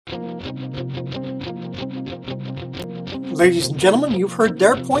Ladies and gentlemen, you've heard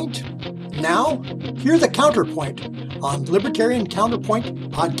their point. Now, hear the counterpoint on Libertarian Counterpoint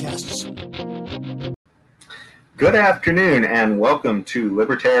podcasts. Good afternoon and welcome to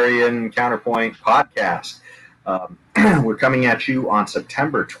Libertarian Counterpoint podcast. We're coming at you on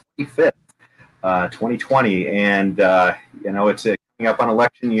September 25th, 2020, and it's coming up on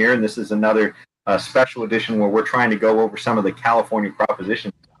election year, and this is another special edition where we're trying to go over some of the California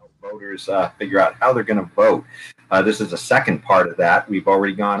propositions to help voters figure out how they're going to vote. This is a second part of that. We've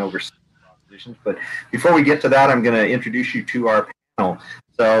already gone over some propositions, but before we get to that, I'm going to introduce you to our panel.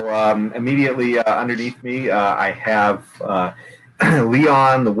 So immediately underneath me, I have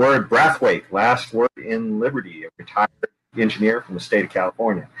Leon the Word Brathwaite, last word in Liberty, a retired engineer from the state of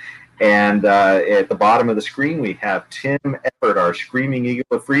California. And at the bottom of the screen, we have Tim Everett, our screaming eagle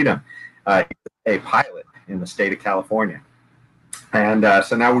of freedom, a pilot in the state of California. And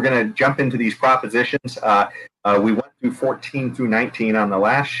so now we're going to jump into these propositions. We went through 14 through 19 on the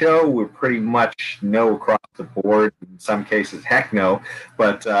last show. We're pretty much no across the board. In some cases, heck no.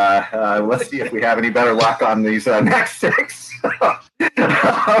 But let's see if we have any better luck on these next six.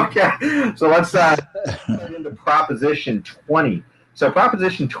 Okay, so let's get into Proposition 20. So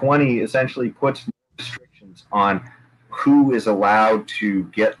Proposition 20 essentially puts restrictions on who is allowed to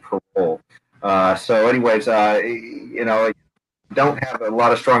get parole. So anyways, don't have a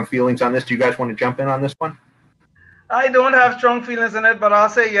lot of strong feelings on this. Do you guys want to jump in on this one? I don't have strong feelings in it, but I'll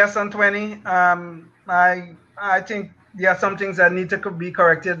say yes on 20. I think there are some things that need to be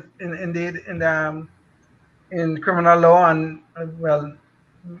corrected in criminal law, and well,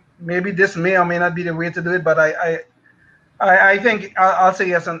 maybe this may or may not be the way to do it, but I think I'll say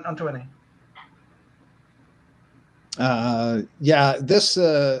yes on 20.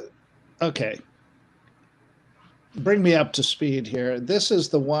 Okay. Bring me up to speed here. This is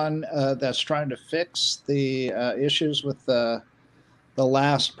the one that's trying to fix the issues with the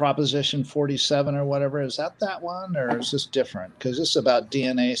last Proposition 47 or whatever. Is that one, or is this different? Because this is about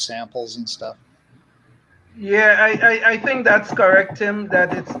DNA samples and stuff. Yeah, I think that's correct, Tim,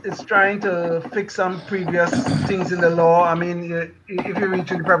 that it's trying to fix some previous things in the law. I mean, if you read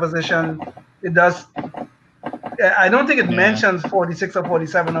through the proposition, it does. I don't think it mentions 46 or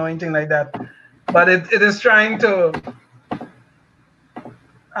 47 or anything like that. But it is trying to,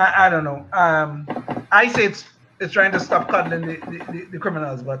 I don't know. I say it's trying to stop cuddling the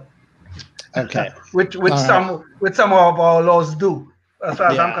criminals, but okay, which some of our laws do, as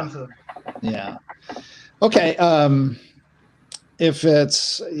far as I'm concerned. Yeah. Okay. If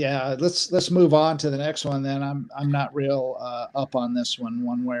it's let's move on to the next one. Then I'm not real up on this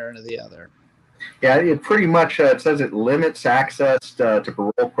one way or the other. Yeah, it pretty much it says it limits access to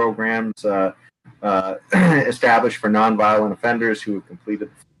parole programs established for nonviolent offenders who have completed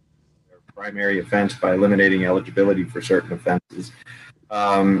their primary offense by eliminating eligibility for certain offenses.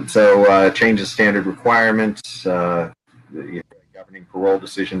 Changes standard requirements, governing parole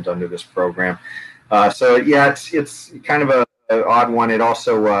decisions under this program. It's kind of an odd one. It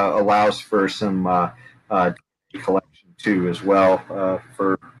also allows for some collection too as well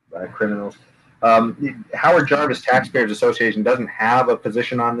for criminals. Howard Jarvis Taxpayers Association doesn't have a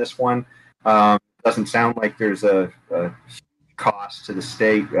position on this one. Doesn't sound like there's a cost to the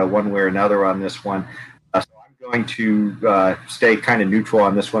state one way or another on this one. So I'm going to stay kind of neutral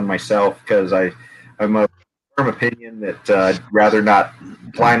on this one myself, because I'm of firm opinion that I'd rather not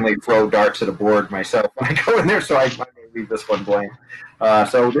blindly throw darts at a board myself when I go in there, so I may leave this one blank.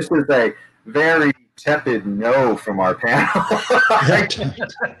 So this is a very tepid no from our panel. Yes,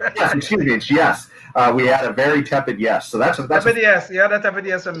 excuse me, it's yes. We had a very tepid yes. So that's tepid yes. Yeah, that's tepid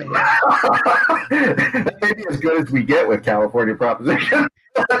yes for me. Maybe as good as we get with California proposition.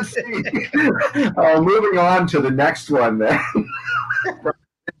 Let's see. Moving on to the next one then.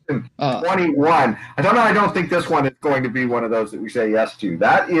 21. I don't think this one is going to be one of those that we say yes to.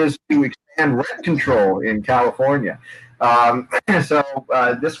 That is to expand rent control in California.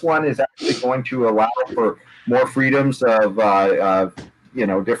 This one is actually going to allow for more freedoms of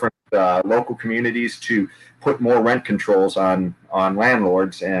different local communities to put more rent controls on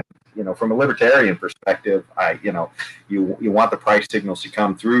landlords. And from a libertarian perspective, you want the price signals to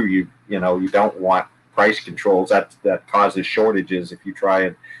come through. You don't want price controls that causes shortages if you try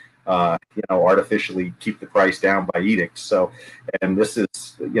and artificially keep the price down by edicts. So, and this is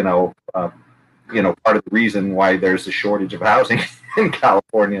part of the reason why there's a shortage of housing in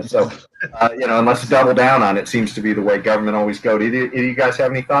California. So, and let's double down on it. Seems to be the way government always go. Do you guys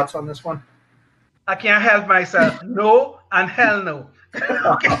have any thoughts on this one? I can't help myself. No and hell no.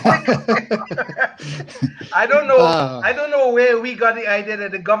 I don't know. I don't know where we got the idea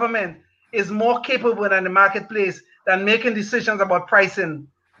that the government is more capable than the marketplace than making decisions about pricing.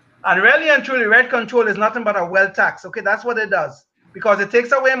 And really and truly, rent control is nothing but a wealth tax. Okay, that's what it does, because it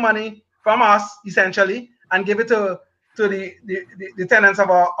takes away money from us essentially and give it to the tenants of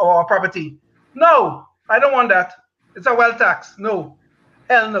our property. No, I don't want that. It's a wealth tax. No,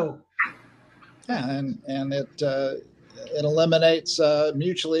 hell no. Yeah, and it eliminates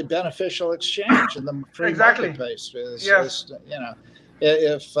mutually beneficial exchange in the free marketplace. Yes. You know,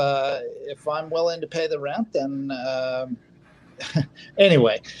 if I'm willing to pay the rent, then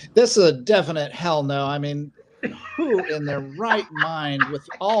anyway, this is a definite hell no. I mean, who in their right mind, with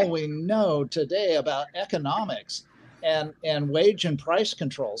all we know today about economics and wage and price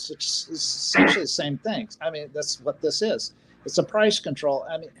controls, it's essentially the same thing. I mean, that's what this is. It's a price control.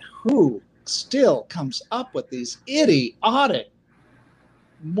 I mean, who still comes up with these idiotic,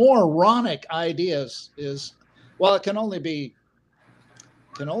 moronic ideas? Is, well, it can only be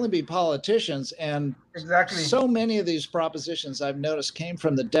politicians. And exactly, so many of these propositions I've noticed came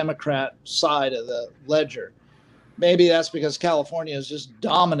from the Democrat side of the ledger. Maybe that's because California is just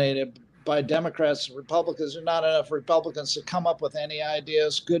dominated by Democrats. Republicans, are not enough Republicans to come up with any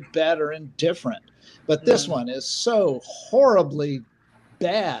ideas, good, bad, or indifferent. But this one is so horribly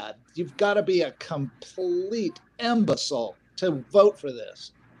bad. You've got to be a complete imbecile to vote for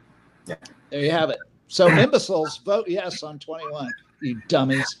this. Yeah. There you have it. So imbeciles, vote yes on 21, you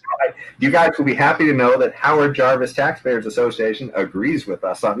dummies. You guys will be happy to know that Howard Jarvis Taxpayers Association agrees with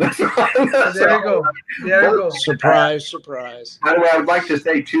us on this one. There you go. There you go. Surprise, surprise. By the way, I would like to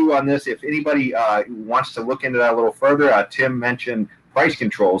say, too, on this, if anybody wants to look into that a little further, Tim mentioned price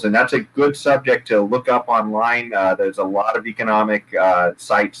controls, and that's a good subject to look up online. There's a lot of economic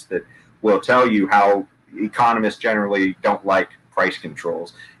sites that will tell you how economists generally don't like price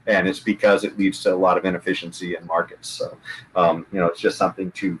controls, and it's because it leads to a lot of inefficiency in markets. So, it's just something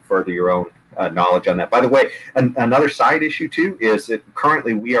to further your own knowledge on that. By the way, another side issue, too, is that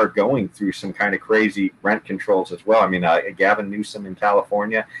currently we are going through some kind of crazy rent controls as well. I mean, Gavin Newsom in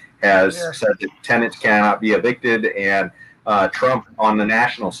California has said that tenants cannot be evicted, and Trump on the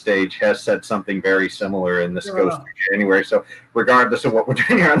national stage has said something very similar, and this goes through January. So regardless of what we're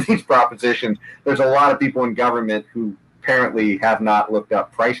doing here on these propositions, there's a lot of people in government who apparently have not looked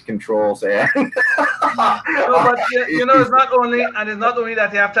up price controls. And but it's not only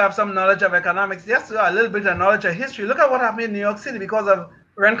that you have to have some knowledge of economics. Yes, a little bit of knowledge of history. Look at what happened in New York City because of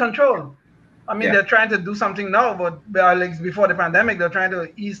rent control. I mean, they're trying to do something now, but like before the pandemic, they're trying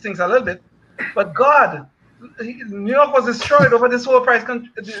to ease things a little bit. But God, New York was destroyed over this whole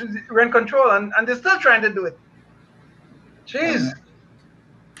rent control, and they're still trying to do it. Jeez.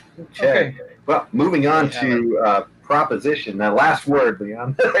 Okay. Well, moving on to proposition. The last word,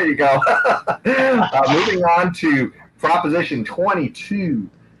 Leon. There you go. Moving on to proposition 22.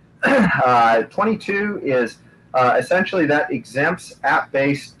 22 is essentially that exempts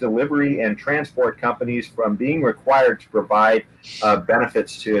app-based delivery and transport companies from being required to provide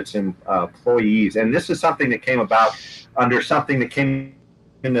benefits to its employees. And this is something that came about under something that came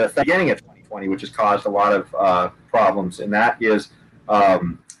in the beginning of 2020, which has caused a lot of problems, and that is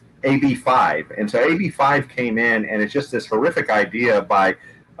AB5. And so AB5 came in, and it's just this horrific idea by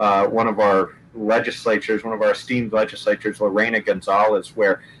one of our esteemed legislators, Lorena Gonzalez,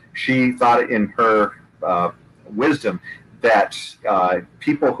 where she thought in her wisdom that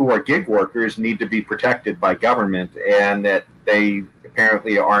people who are gig workers need to be protected by government, and that they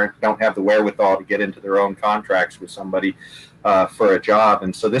apparently don't have the wherewithal to get into their own contracts with somebody for a job.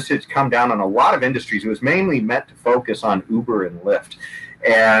 And so this has come down on a lot of industries. It was mainly meant to focus on Uber and Lyft,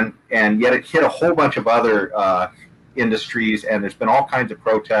 and yet it hit a whole bunch of other industries, and there's been all kinds of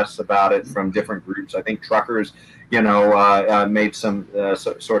protests about it from different groups. I think truckers made some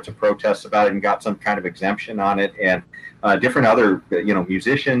sorts of protests about it and got some kind of exemption on it, and different other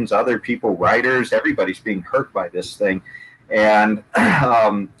musicians, other people, writers, everybody's being hurt by this thing. And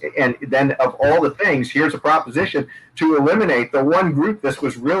then of all the things, here's a proposition to eliminate the one group this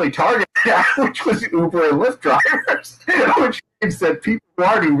was really targeted at, which was Uber and Lyft drivers, which means that people who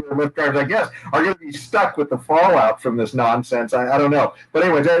are Uber and Lyft drivers, I guess, are going to be stuck with the fallout from this nonsense. I don't know. But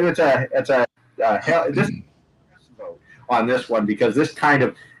anyway, it's a vote on this one, because this kind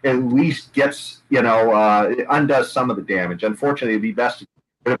of at least gets, it undoes some of the damage. Unfortunately, it'd be best to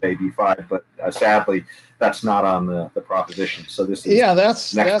get rid of AB5, but sadly, that's not on the proposition. So this is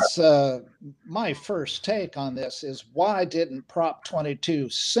that's my first take on this is, why didn't Prop 22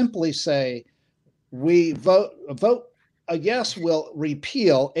 simply say we vote a yes will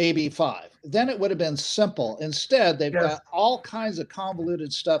repeal AB5. Then it would have been simple. Instead, they've got all kinds of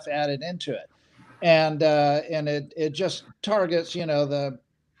convoluted stuff added into it, and it just targets, you know,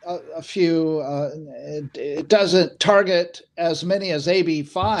 a few. It doesn't target as many as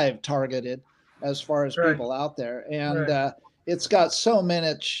AB5 targeted, as far as people out there, and it's got so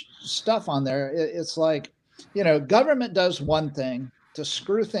much stuff on there. It's like, you know, government does one thing to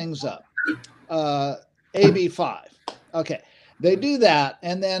screw things up. AB5. Okay. They do that,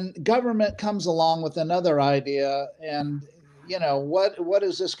 and then government comes along with another idea, and you know, what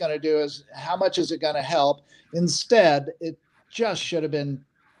is this going to do? Is how much is it going to help? Instead, it just should have been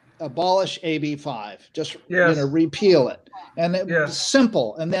abolish AB5, just you know, repeal it, and it was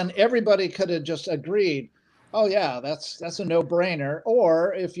simple, and then everybody could have just agreed, oh yeah, that's a no-brainer.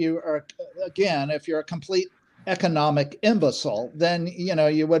 Or if you are, again, if you're a complete economic imbecile, then you know,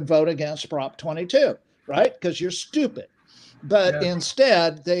 you would vote against Prop 22, right? Because you're stupid. But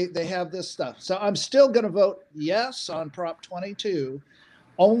instead, they have this stuff. So I'm still going to vote yes on Prop 22,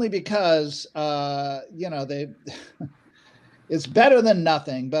 only because you know, it's better than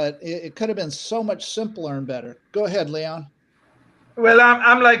nothing, but it could have been so much simpler and better. Go ahead, Leon. Well,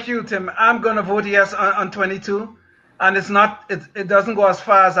 I'm like you, Tim. I'm going to vote yes on 22, and it doesn't go as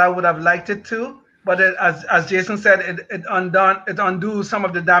far as I would have liked it to. But as Jason said, it undoes some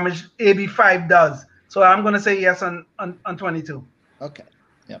of the damage AB5 does. So I'm going to say yes on 22. Okay.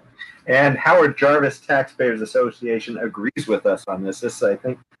 Yeah. And Howard Jarvis Taxpayers Association agrees with us on this. This, I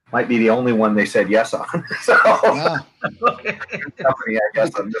think, might be the only one they said yes on. So, okay. Company, I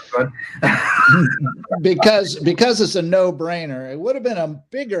guess, on this one. because it's a no-brainer. It would have been a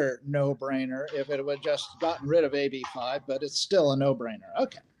bigger no-brainer if it would have just gotten rid of AB5, but it's still a no-brainer.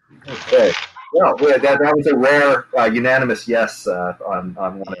 Okay. Well, that was a rare unanimous yes on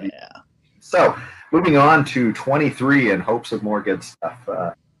one of these. So, moving on to 23 in hopes of more good stuff.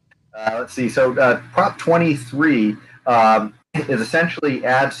 Let's see. So, Prop 23 is essentially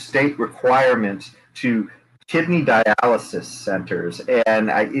adds state requirements to kidney dialysis centers, and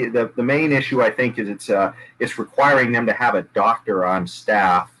the main issue, I think, is it's requiring them to have a doctor on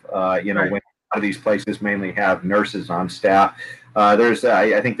staff. You know, when a lot of these places mainly have nurses on staff. I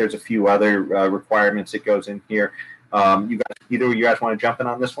think there's a few other requirements that goes in here. Either of you guys want to jump in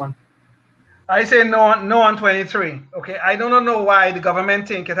on this one? I say no on 23. Okay, I don't know why the government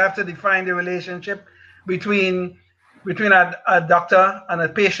think it have to define the relationship between a doctor and a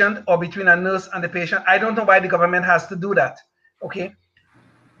patient, or between a nurse and the patient. I don't know why the government has to do that. Okay,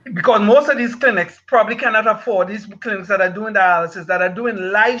 because most of these clinics probably cannot afford, these clinics that are doing dialysis, that are doing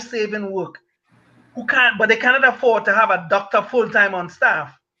life-saving work, but they cannot afford to have a doctor full-time on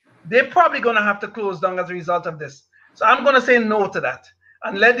staff. They're probably going to have to close down as a result of this. So I'm going to say no to that,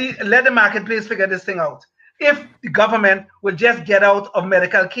 and let the marketplace figure this thing out. If the government will just get out of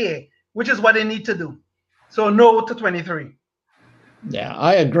medical care, which is what they need to do. So no to 23. Yeah,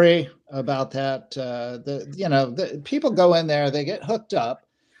 I agree about that. The people go in there, they get hooked up.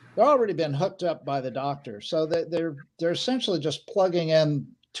 They're already been hooked up by the doctor, so they're essentially just plugging in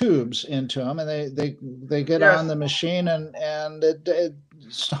tubes into them, and they get on the machine, and it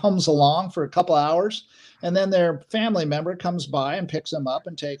hums along for a couple hours, and then their family member comes by and picks them up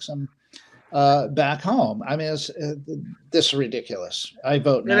and takes them back home. I mean, this is ridiculous. I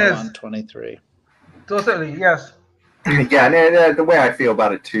vote no on 23. Totally, yes. Yeah, and the way I feel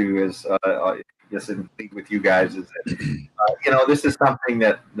about it too is, just in league with you guys, is that you know, this is something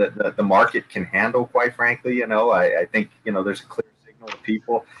that the market can handle. Quite frankly, you know, I think, you know, there's a clear signal to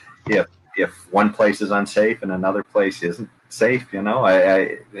people if one place is unsafe and another place isn't safe. You know,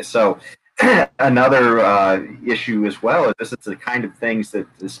 so another issue as well is this is the kind of things that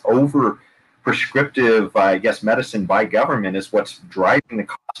this over prescriptive, I guess, medicine by government is what's driving the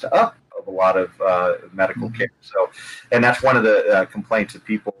cost up of a lot of medical care. So, and that's one of the complaints of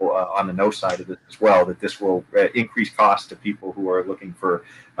people on the no side of this as well, that this will increase costs to people who are looking for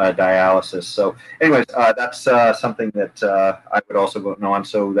dialysis. So anyways, that's something that I would also vote no on.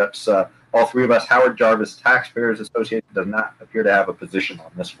 So that's all three of us. Howard Jarvis Taxpayers Association does not appear to have a position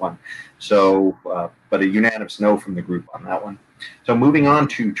on this one. So, but a unanimous no from the group on that one. So moving on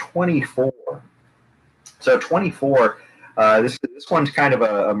to 24. So 24, this one's kind of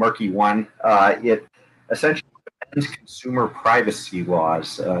a murky one. It essentially defends consumer privacy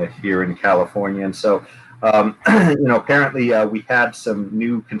laws here in California. And so, you know, apparently we had some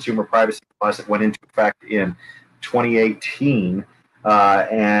new consumer privacy laws that went into effect in 2018,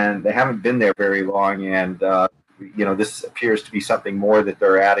 and they haven't been there very long. And, you know, this appears to be something more that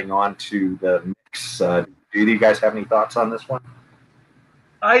they're adding on to the mix. Do you guys have any thoughts on this one?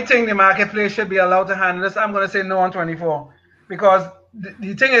 I think the marketplace should be allowed to handle this. I'm going to say no on 24 because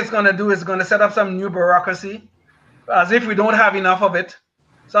the thing it's going to do is going to set up some new bureaucracy, as if we don't have enough of it.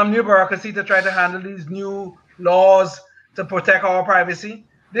 Some new bureaucracy to try to handle these new laws to protect our privacy.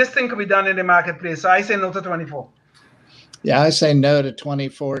 This thing could be done in the marketplace. So I say no to 24. Yeah, I say no to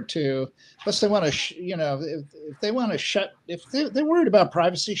 24 too. Plus, they want to, if they want to shut, if they're worried about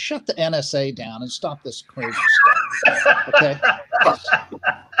privacy, shut the NSA down and stop this crazy stuff. Okay.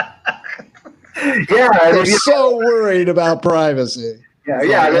 Yeah, they're so worried about privacy.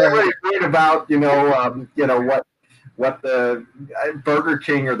 Yeah, they're really worried about what the Burger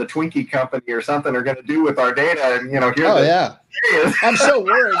King or the Twinkie company or something are going to do with our data, and I'm so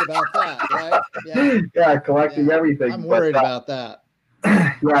worried about that, right? Yeah, collecting everything. I'm worried about that.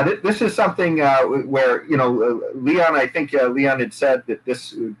 Yeah, this is something where Leon. I think Leon had said that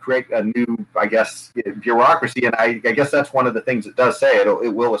this would create a new, I guess, bureaucracy, and I guess that's one of the things it does say.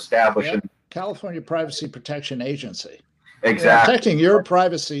 It will establish California Privacy Protection Agency. Exactly, protecting your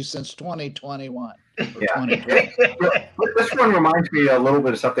privacy since 2021. Yeah. This one reminds me a little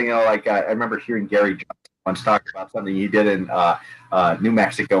bit of something like I remember hearing Gary Johnson once talk about something he did in New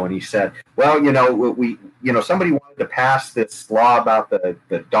Mexico, and he said, "Well, somebody wanted to pass this law about the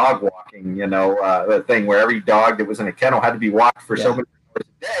dog walking, the thing where every dog that was in a kennel had to be walked for so many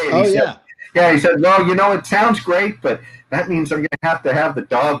hours a day." And he said, "Well, it sounds great, but that means I'm going to have the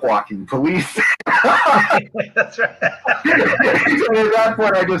dog walking police." That's right. So at that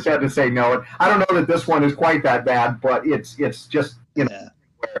point, I just had to say no. I don't know that this one is quite that bad, but it's just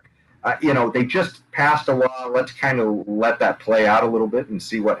where they just passed a law. Let's kind of let that play out a little bit and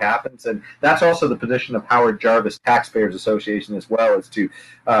see what happens. And that's also the position of Howard Jarvis Taxpayers Association as well, as to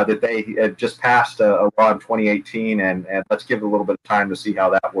that they had just passed a law in 2018, and let's give it a little bit of time to see how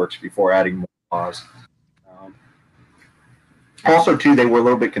that works before adding more laws. Also, too, they were a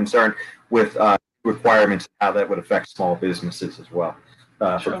little bit concerned with requirements, how that would affect small businesses as well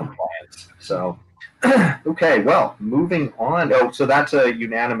for compliance. So, okay, well, moving on. Oh, so that's a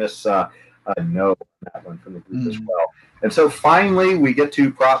unanimous no on that one from the group as well. And so finally, we get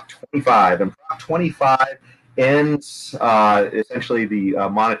to Prop 25, and Prop 25 ends essentially the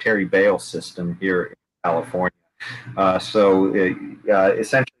monetary bail system here in California. Essentially,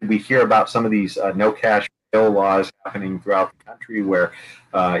 we hear about some of these no cash bail laws happening throughout the country where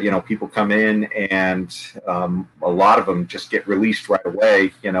people come in and a lot of them just get released right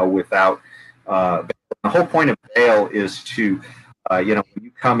away, without bail. The whole point of bail is to when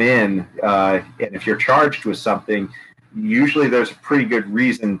you come in and if you're charged with something, usually there's a pretty good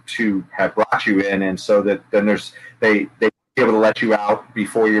reason to have brought you in, and so that then they be able to let you out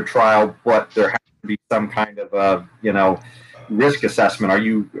before your trial, but there has to be some kind of risk assessment. Are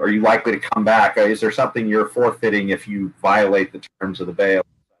you likely to come back? Is there something you're forfeiting if you violate the terms of the bail?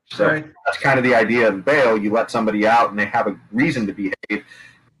 So that's kind of the idea of bail. You let somebody out and they have a reason to behave until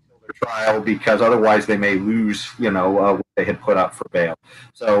their trial, because otherwise they may lose what they had put up for bail.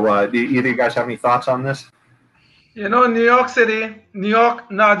 So do either of you guys have any thoughts on this? New York City,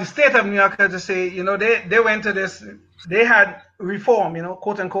 the state of New York, as to say, they went to this, they had reform,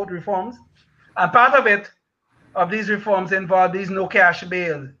 quote unquote reforms, and part of these reforms involve these no cash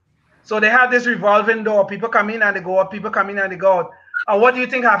bail. So they had this revolving door. People come in and they go out, people come in and they go out. And what do you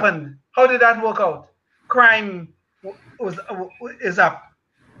think happened? How did that work out? Crime is up.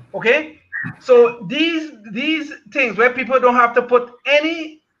 Okay? So these things where people don't have to put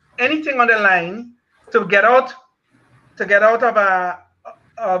anything on the line to get out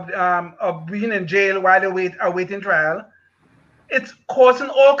of being in jail while they are waiting trial, it's causing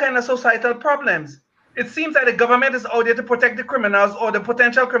all kinds of societal problems. It seems like the government is out there to protect the criminals or the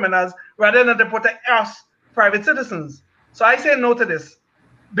potential criminals rather than to protect us, private citizens. So I say no to this.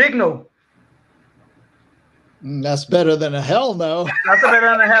 Big no. That's better than a hell no. That's better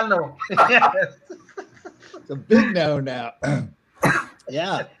than a hell no. Yes. It's a big no now.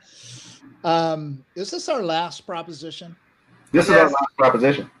 Yeah. Is this our last proposition? This is our last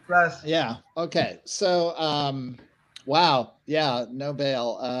proposition. Yeah. Okay. So, wow. Yeah. No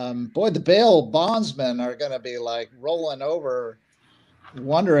bail. Boy, the bail bondsmen are going to be like rolling over,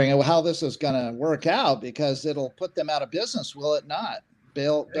 wondering how this is going to work out, because it'll put them out of business, will it not?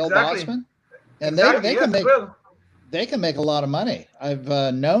 Bail bondsmen, and they can make a lot of money. I've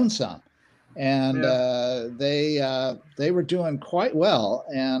known some, and they were doing quite well.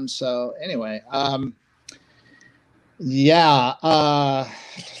 And so anyway,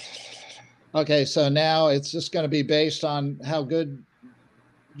 okay, so now it's just going to be based on how good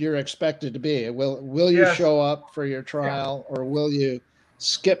you're expected to be. Will you show up for your trial, or will you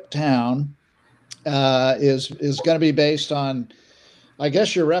skip town? Is going to be based on I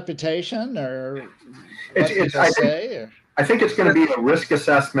guess your reputation or It's I think it's going to be a risk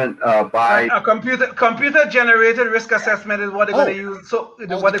assessment by a computer generated risk assessment is what they're going to use. So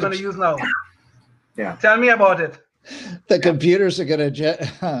what they're going to use now. Yeah. Tell me about it. The computers are going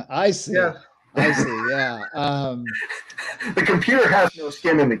to. I see. Yeah. I see. Yeah. The computer has no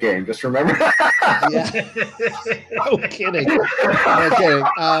skin in the game. Just remember. Yeah. No kidding. No kidding.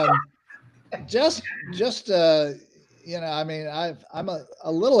 Just. I mean, I'm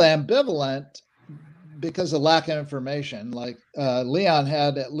a little ambivalent because of lack of information. Like Leon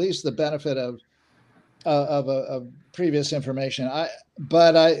had at least the benefit of previous information.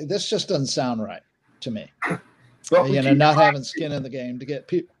 But this just doesn't sound right to me. Well, not having skin in the game to get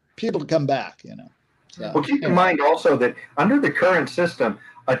people to come back. So, well, keep in mind also that under the current system,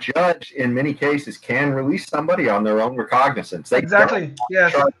 a judge in many cases can release somebody on their own recognizance. Exactly.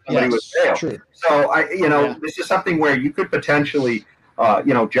 Yes. With bail. True. So this is something where you could potentially,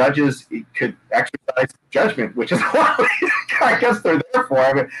 judges could exercise judgment, which is what I guess they're there for.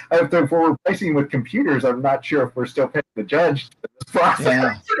 I mean, if we're replacing with computers, I'm not sure if we're still paying the judge for this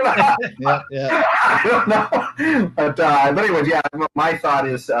process. Yeah. I don't know. But anyways, yeah, my thought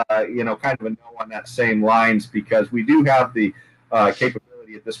is, kind of a no on that same lines, because we do have the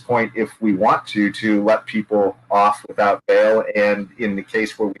capability at this point, if we want to let people off without bail, and in the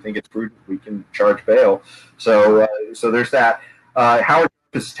case where we think it's prudent, we can charge bail. So there's that. Howard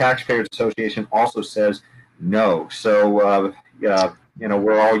Jarvis Taxpayers Association also says no. So we're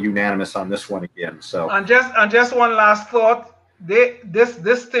all unanimous on this one again. So and just one last thought.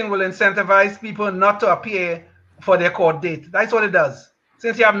 This thing will incentivize people not to appear for their court date. That's what it does.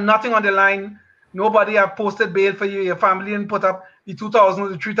 Since you have nothing on the line, nobody have posted bail for you, your family didn't put up the $2,000 or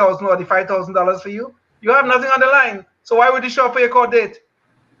the $3,000 or the $5,000 for you, you have nothing on the line. So why would you show up for your court date?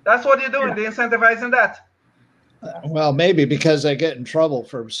 That's what they're doing. Yeah. They're incentivizing that. Well, maybe because they get in trouble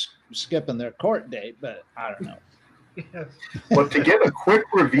for skipping their court date, but I don't know. Yes. Well, to give a quick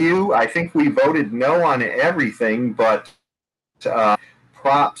review, I think we voted no on everything, but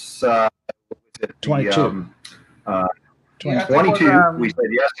props 22. 22. We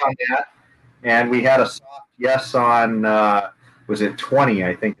said yes on that, and we had a soft yes on was it 20?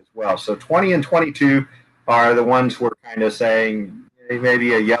 I think as well. So 20 and 22 are the ones we're kind of saying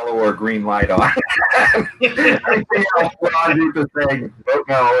maybe a yellow or green light on. Everything else, Ron Group is saying vote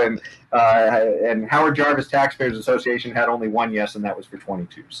no, and Howard Jarvis Taxpayers Association had only one yes, and that was for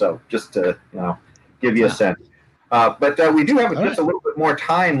 22. So just to give you a sense. But we do have just a little bit more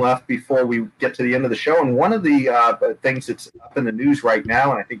time left before we get to the end of the show. And one of the things that's up in the news right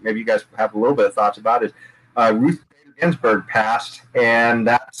now, and I think maybe you guys have a little bit of thoughts about it, Ruth Bader Ginsburg passed, and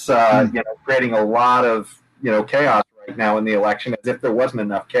that's creating a lot of chaos right now in the election, as if there wasn't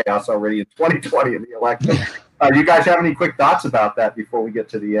enough chaos already in 2020 in the election. You guys have any quick thoughts about that before we get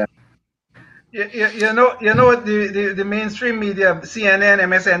to the end? You know what the mainstream media, CNN,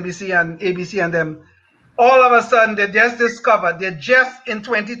 MSNBC, and ABC, and them, all of a sudden they just in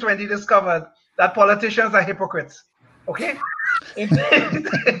 2020 discovered that politicians are hypocrites. Okay, in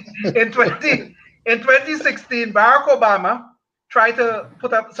 2016, Barack Obama tried to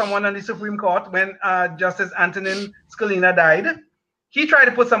put up someone on the Supreme Court when Justice Antonin Scalia died. He tried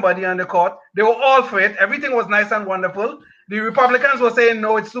to put somebody on the court. They were all for it. Everything was nice and wonderful. The Republicans were saying,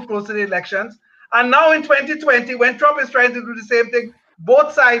 no, it's too close to the elections. And now in 2020, when Trump is trying to do the same thing,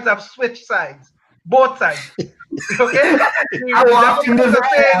 both sides have switched sides. Both sides. Okay? The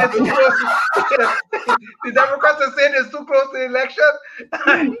Democrats are saying it's too close to the election.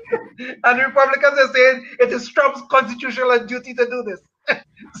 And the Republicans are saying it is Trump's constitutional duty to do this.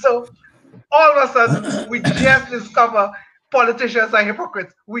 So all of a sudden, we just discover politicians are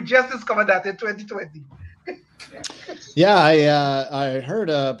hypocrites. We just discovered that in 2020. Yeah, I heard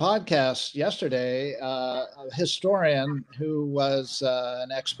a podcast yesterday, a historian who was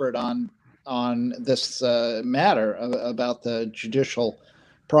an expert on this matter about the judicial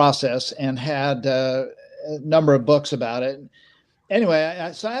process, and had a number of books about it.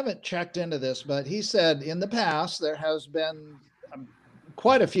 Anyway, so I haven't checked into this, but he said in the past there has been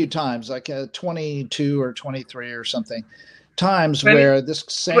quite a few times, like 22 or 23 or something times, where this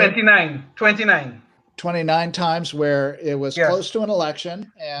same 29 times where it was close to an election,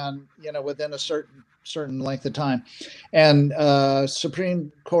 and within a certain length of time, and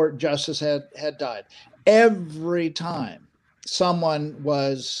Supreme Court justice had died. Every time someone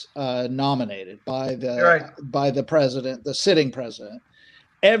was nominated by the president, the sitting president,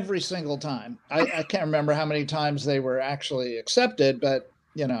 every single time. I can't remember how many times they were actually accepted, but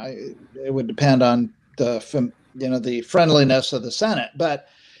it would depend on the friendliness of the Senate. But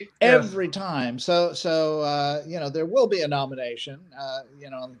every time. So there will be a nomination.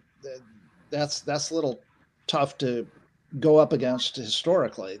 That's a little tough to go up against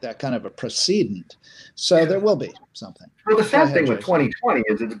historically, that kind of a precedent. So there will be something. Well, the sad thing with 2020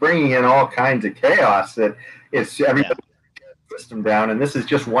 is it's bringing in all kinds of chaos that it's everybody system down, and this is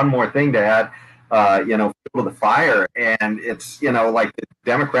just one more thing to add, fuel to the fire. And it's, like the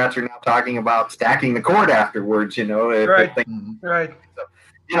Democrats are now talking about stacking the court afterwards, Right. Right.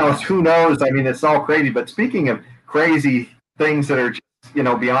 So, who knows? I mean, it's all crazy. But speaking of crazy things that are just,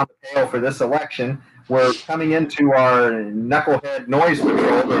 beyond the pale for this election, we're coming into our knucklehead noise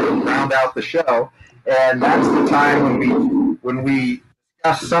patrol to round out the show, and that's the time when we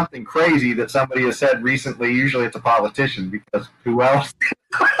discuss something crazy that somebody has said recently. Usually, it's a politician, because who else?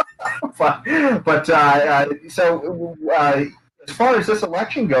 So as far as this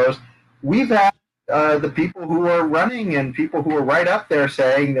election goes, we've had the people who are running and people who are right up there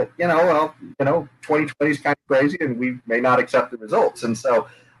saying that 2020 is kind of crazy and we may not accept the results. And so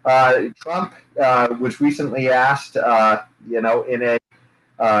Trump was recently asked, in a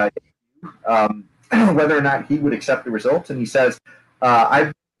whether or not he would accept the results, and he says, "I've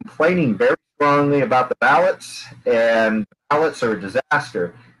been complaining very strongly about the ballots, and the ballots are a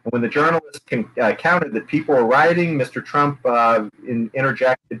disaster." And when the journalists counted that people were rioting, Mr. Trump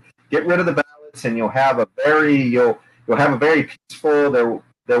interjected, "Get rid of the ballots, and you'll have a very peaceful.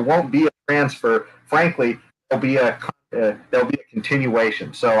 There won't be a transfer. Frankly, there'll be a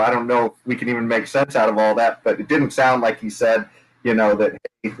continuation." So I don't know if we can even make sense out of all that, but it didn't sound like he said, that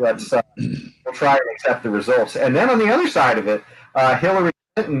hey, let's we'll try and accept the results. And then on the other side of it, Hillary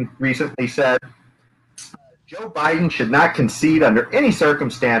Clinton recently said Joe Biden should not concede under any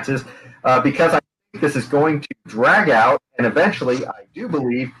circumstances because I think this is going to drag out, and eventually I do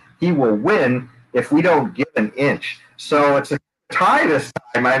believe he will win if we don't give an inch. So it's a tie this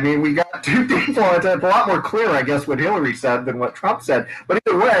time. I mean, we got two people. It's a lot more clear, I guess, what Hillary said than what Trump said. But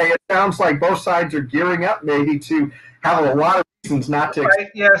either way, it sounds like both sides are gearing up maybe to have a lot of reasons not to. Right,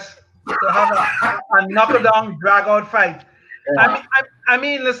 yes, to have a knuckle-down, drag-out fight. Yeah. I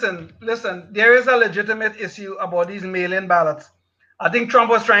mean, listen. There is a legitimate issue about these mail-in ballots. I think Trump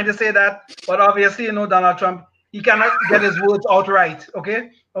was trying to say that, but obviously, Donald Trump, he cannot get his words out right.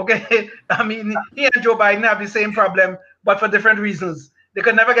 Okay. I mean, he and Joe Biden have the same problem, but for different reasons. They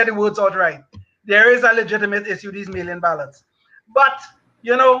could never get the words out right. There is a legitimate issue, these mail-in ballots. But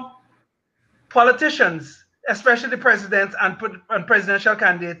politicians, especially the presidents and presidential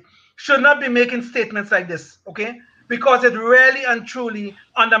candidates, should not be making statements like this. Okay. Because it really and truly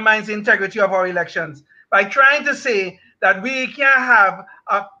undermines the integrity of our elections. By trying to say that we can have,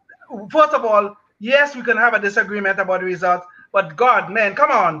 first of all, yes, we can have a disagreement about the results, but God, man,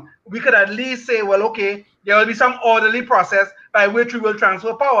 come on. We could at least say, well, okay, there will be some orderly process by which we will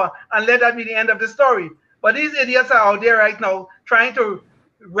transfer power, and let that be the end of the story. But these idiots are out there right now trying to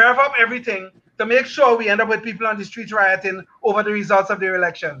rev up everything to make sure we end up with people on the streets rioting over the results of their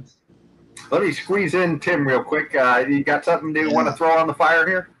elections. Let me squeeze in Tim real quick. You got something you want to throw on the fire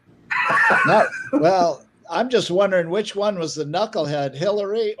here? No. Well, I'm just wondering which one was the knucklehead,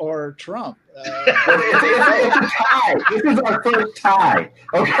 Hillary or Trump? It's a tie. This is our first tie.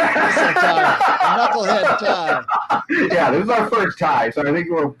 Okay. A knucklehead tie. Yeah, this is our first tie, so I think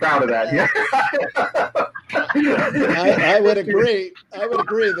we're proud of that. Yeah. I would agree.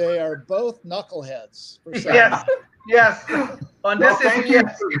 They are both knuckleheads. Yes. On this thank you.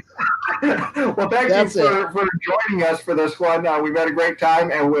 Well, thank you for joining us for this one. We've had a great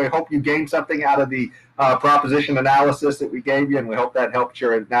time, and we hope you gained something out of the proposition analysis that we gave you, and we hope that helped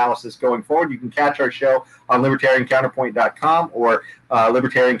your analysis going forward. You can catch our show on libertariancounterpoint.com or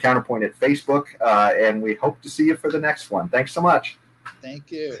Libertarian Counterpoint at Facebook, and we hope to see you for the next one. Thanks so much.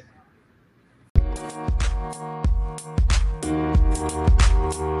 Thank you.